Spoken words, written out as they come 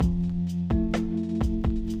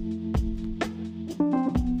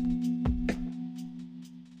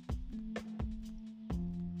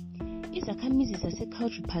Izakhamizi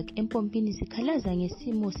zase-Country Park empompini zikhalaza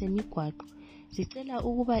ngesimo semigwaqo. Zicela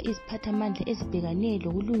ukuba iziphathamandla ezibhekane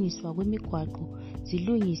lokulungiswa kwemigwaqo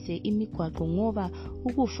zilungise imigwaqo ngoba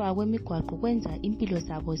ukufa kwemigwaqo kwenza impilo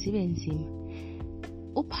zabo zibe nzima.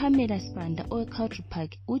 uPamela Sibanda owe-Country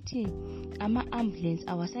Park uthi ama-ambulance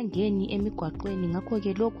awasangeni emigwaqweni,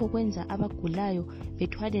 ngakho-ke lokho kwenza abagulayo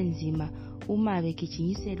bethwale nzima uma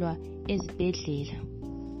begijinyiselwa ezibhedlela.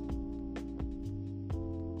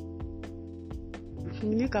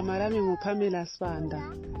 Mina igama lami nguPamela Sibanda.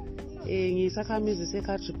 Ngiyisakhamizi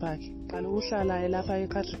se-Country Park. Qala ukuhlala lapha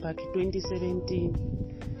e-Country Park 2017.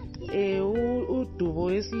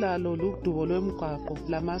 Udubo esilalo ludubo lwemigwaqo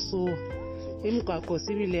lamasuwa. Imigwaqo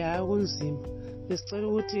sibile hayi kunzima. Besicela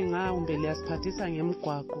ukuthi ngahumbe liyasiphathisa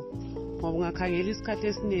ngemigwaqo. Ngoba ungakhangela isikhathi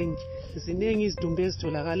esiningi, ziningi izidumbu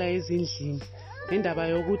ezitholakala ezindlini. Ngendaba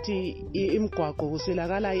yokuthi imigwaqo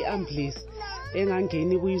kuswelakala i-ambulance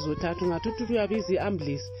engangeni kuyizothatha. Ungathuthi uyabiza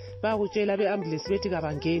i-ambulance, bayakutshela be-ambulance bethi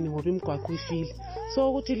kabangeni ngoba imigwaqo ifile. So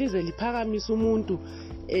ukuthi lize liphakamise umuntu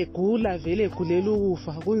egula vele egulela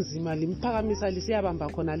ukufa kunzima, limphakamisa lisiyabamba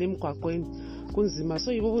khona lemigwaqweni kunzima.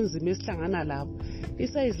 So yibo bunzima esihlangana labo.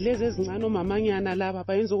 Isayizi lezi ezincane omamanyana laba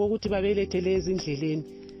bayenza ukuthi babelethele ezindleleni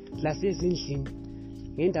lasezindlini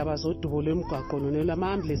ngendaba zodubo lwemigwaqo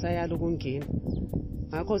lama-ambulance ayalo ukungena.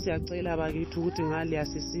 Ngakho siyacela bakithi ukuthi ngale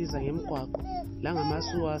yasisiza ngemigwaqo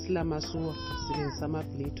langamasuwa, silamasuwa sibenzisa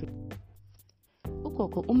amabhlethu.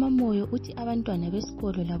 Ugogo uMamoyo uthi abantwana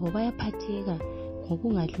besikolo labo bayaphatheka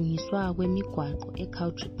ngokungalungiswa kwemigwaqo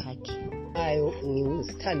e-Country Park. Ayo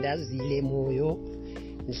ngisithandazile Moyo,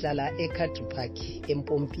 ngihlala e-Country Park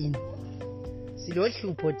empompini.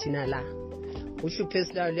 Silohlupho thina la. Uhlupho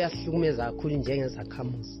esilalo luyasihlukumeza kakhulu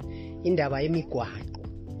njengezakhamuzi. Indaba yemigwaqo.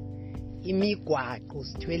 Imigwaqo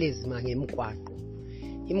sithwele zima ngemigwaqo.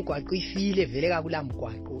 Imigwaqo ifile vele kakula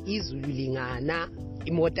mgwaqo. Izulu lingana,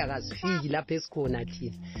 imota kazifiki lapha esikhona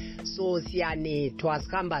thina. So siyanethwa,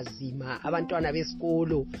 sihamba nzima, abantwana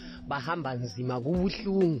besikolo bahamba nzima,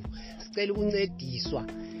 kubuhlungu. Sicela ukuncediswa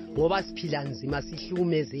ngoba siphila nzima,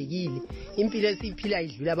 sihlukumezekile. Impilo esiphila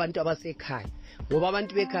idlula abantu abasekhaya ngoba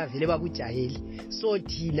abantu bekhaya vele bakujaheli. So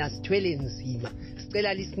thina sithwele nzima,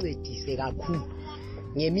 sicela lisincedise kakhulu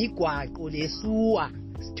ngemigwaqo lesuwa.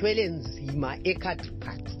 Sithwele nzima e-Country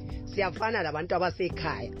Park. Siyafana labantu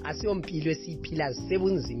abasekhaya, asiyompilo esiphila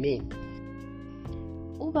sebunzimeni.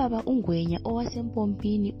 Ubaba uNgwenya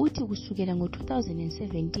owasempompini uthi kusukela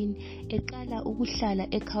ngo-2017 eqala ukuhlala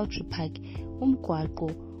e-Country Park,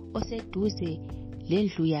 umgwaqo oseduze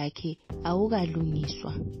lendlu yakhe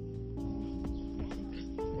awukalungiswa.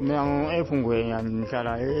 Mina ngu-Ngwenya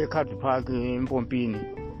ngihlala e-Country Park empompini.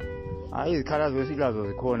 Hayi izikhalazo esilazo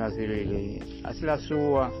zikhona silele.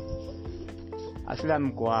 Asilasuwa,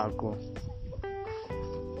 asilamgwaqo.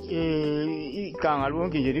 Iganga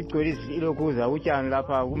lonke nje ligcwele ilokuza utshani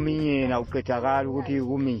lapha kuminyena uqedakala ukuthi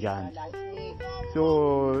kumi njani.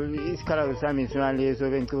 So isikhalazo sami sona leso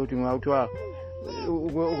bengicela ukuthi ngakuthiwa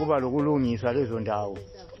ukuba lokulungiswa lezo ndawo,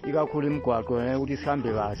 ikakhulu imigwaqo ukuthi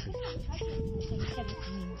sihambe kahle.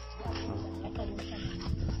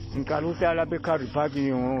 Ngiqala ukuhlala lapha e-Country Park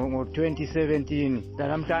ngo-2017.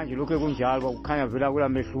 Namhlanje lokhu kunjalo, kukhanya vela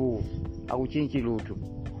kulamehluko, akutshintshi lutho.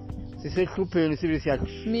 Sisehlupheni sibe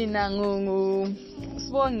siyathi. Mina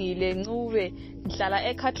Sibongile Ncube, ngihlala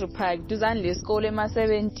e-Country Park duzane lesikole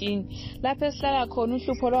ema-17. Lapho esihlala khona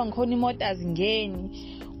uhlupho lwangikhona imoto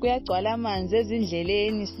azingeni, kuyagcwala amanzi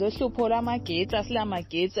ezindleleni, silohlupho lwamagetsi,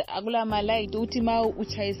 asilamagetsi, akulamalayiti ukuthi ma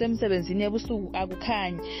utshayise emsebenzini ebusuku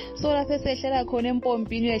akukhanyi. So lapho esihlala khona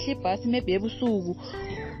empompini uyehla ibhasi maybe ebusuku,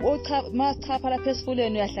 masichapha lapho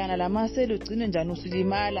esifuleni uyahlangana lamaseli ugcine njani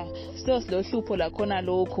usulimala. So silohlupho lakhona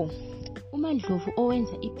lokho. uMandlovu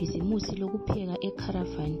owenza ibhizimusi lokupheka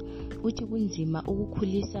eCaravan uthi kunzima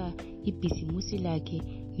ukukhulisa ibhizimusi lakhe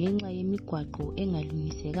ngenxa yemigwaqo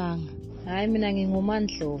engalungisekanga. Hayi mina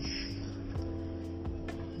nginguMandlovu.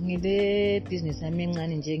 Ngile business yami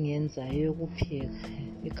encane nje ngiyenzayo yokupheka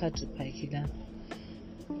eCountry Park la.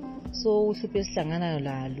 So uhlupho esihlangana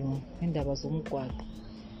lalo indaba zomgwaqo.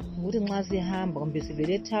 Ukuthi nxa sihamba kumbe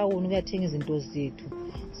sivele etown ukuyathenga izinto zethu,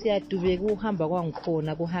 siyadubeka uhamba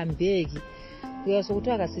kwangikhona kuhambeki. Kuyasokuthi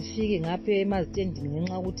akasifike ngapha emazitendini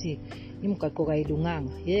ngenxa ukuthi imigwaqo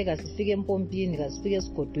kayilunganga. Yeke asifike empompini, kasifike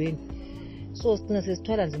esigodweni. So sigcina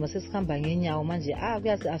sesithwala nzima sesihamba ngenyawo manje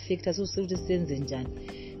kuyasi-affecta ukuthi senze njani.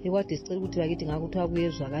 Ekade sicela ukuthi bakithi ngakuthiwa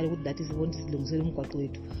kuyezwakala ukuthi lathi sibone silungisele umgwaqo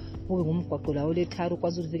wethu. Kube ngumgwaqo lawo lethari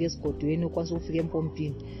ukwazi ukufika esigodweni, ukwazi ukufika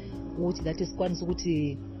empompini. Ukuthi lathi sikwanise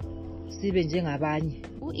ukuthi sibe njengabanye.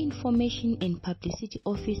 U-Information and Publicity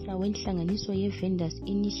Officer wenhlanganiso ye-Vendors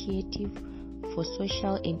Initiative for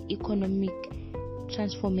Social and Economic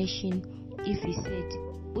Transformation i-VSET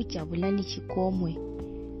uJabulani Chikomwe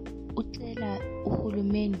ucela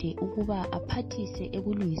uhulumende ukuba aphathise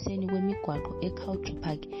ekulungiseni kwemigwaqo eCountry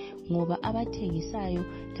Park ngoba abathengisayo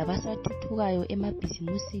labasathuthukayo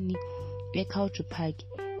emabhizimusini eCountry Park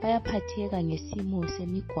bayaphatheka ngesimo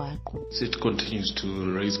semigwaqo. It continues to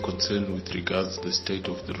raise concern with regards to the state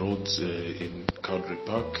of the roads in Country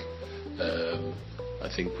Park. I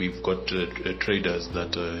think we've got traders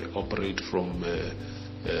that operate from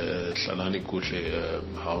Hlalani Kuhle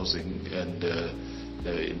housing and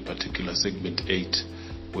in particular segment 8,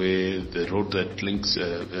 where the road that links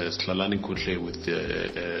Hlalani Kuhle with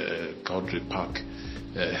Country Park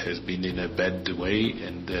has been in a bad way,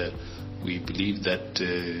 and we believe that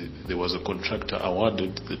there was a contractor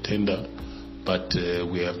awarded the tender, but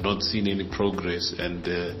we have not seen any progress, and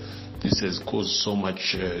this has caused so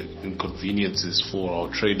much inconveniences for our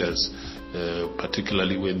traders,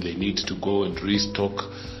 particularly when they need to go and restock.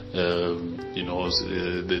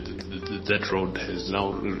 That road has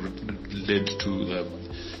now led to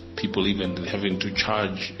people even having to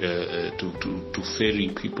charge to ferry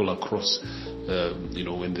people across,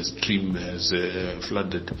 when the stream has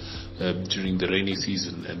flooded during the rainy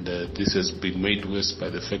season. And this has been made worse by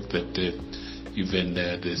the fact that even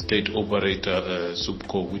the state operator,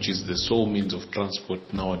 SUPCO, which is the sole means of transport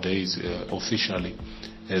nowadays officially,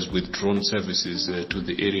 has withdrawn services to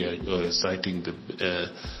the area, citing the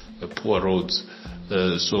poor roads.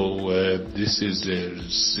 So this is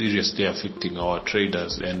seriously affecting our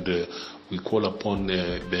traders, and we call upon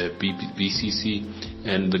the BCC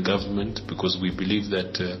and the government, because we believe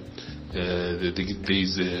that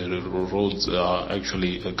these roads are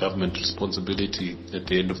actually a government responsibility at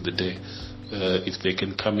the end of the day. If they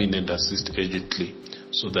can come in and assist urgently,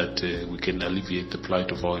 so that we can alleviate the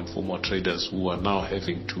plight of our informal traders who are now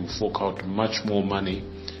having to fork out much more money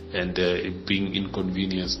and being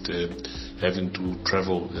inconvenienced, having to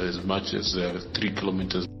travel as much as 3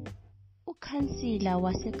 kilometers. Ukhansila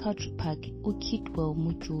wase-Country Park uKidwell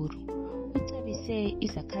Mujuru ucebise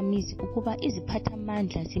izakhamizi ukuba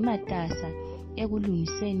iziphathamandla zimatasa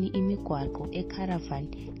ekulungiseni imigwaqo eCaravan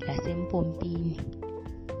laseMpompini.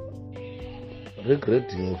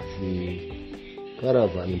 Regrading of the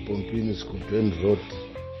Caravan Mpompini Skudweni Road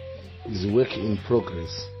is a work in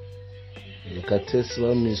progress. Katesi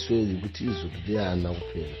vamiswe yikuti izulu liyana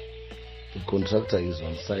kuphela. The contractor is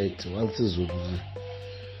on site. Once izulu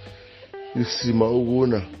isima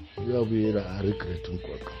ukuna uyabuyela aregret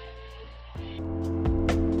umgwaqo.